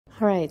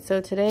Alright, so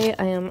today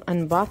I am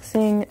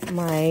unboxing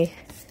my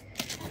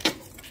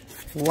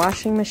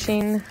washing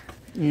machine,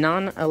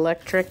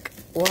 non-electric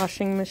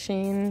washing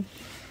machine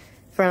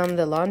from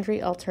the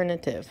Laundry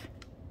Alternative.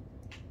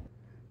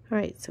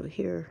 Alright, so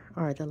here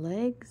are the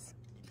legs.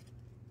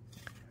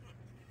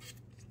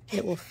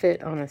 It will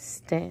fit on a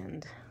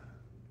stand.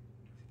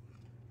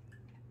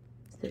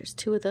 There's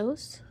two of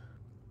those.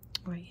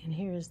 Right, and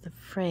here's the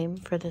frame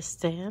for the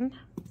stand.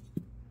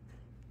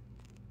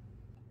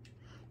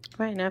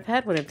 Right, now I've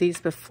had one of these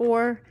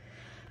before,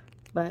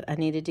 but I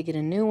needed to get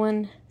a new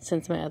one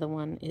since my other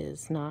one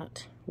is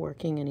not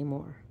working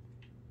anymore.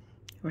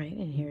 Right,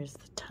 and here's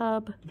the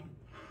tub.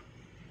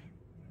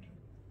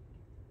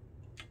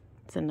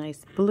 It's a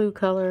nice blue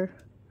color.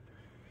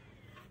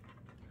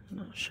 And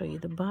I'll show you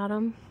the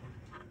bottom.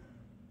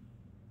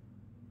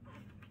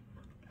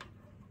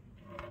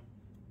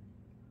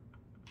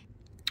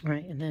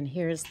 Right, and then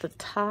here's the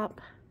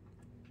top.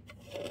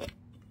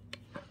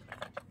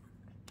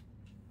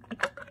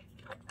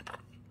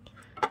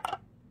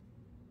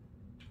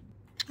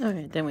 All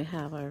right, then we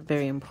have our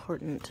very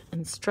important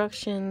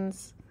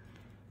instructions.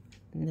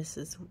 And this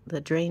is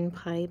the drain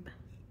pipe.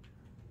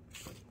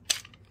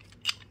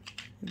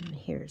 And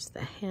here's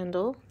the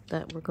handle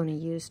that we're going to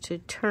use to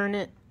turn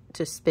it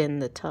to spin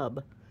the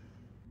tub.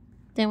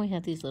 Then we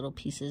have these little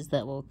pieces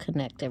that will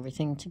connect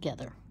everything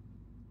together.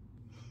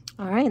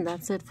 All right,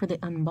 that's it for the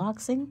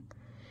unboxing.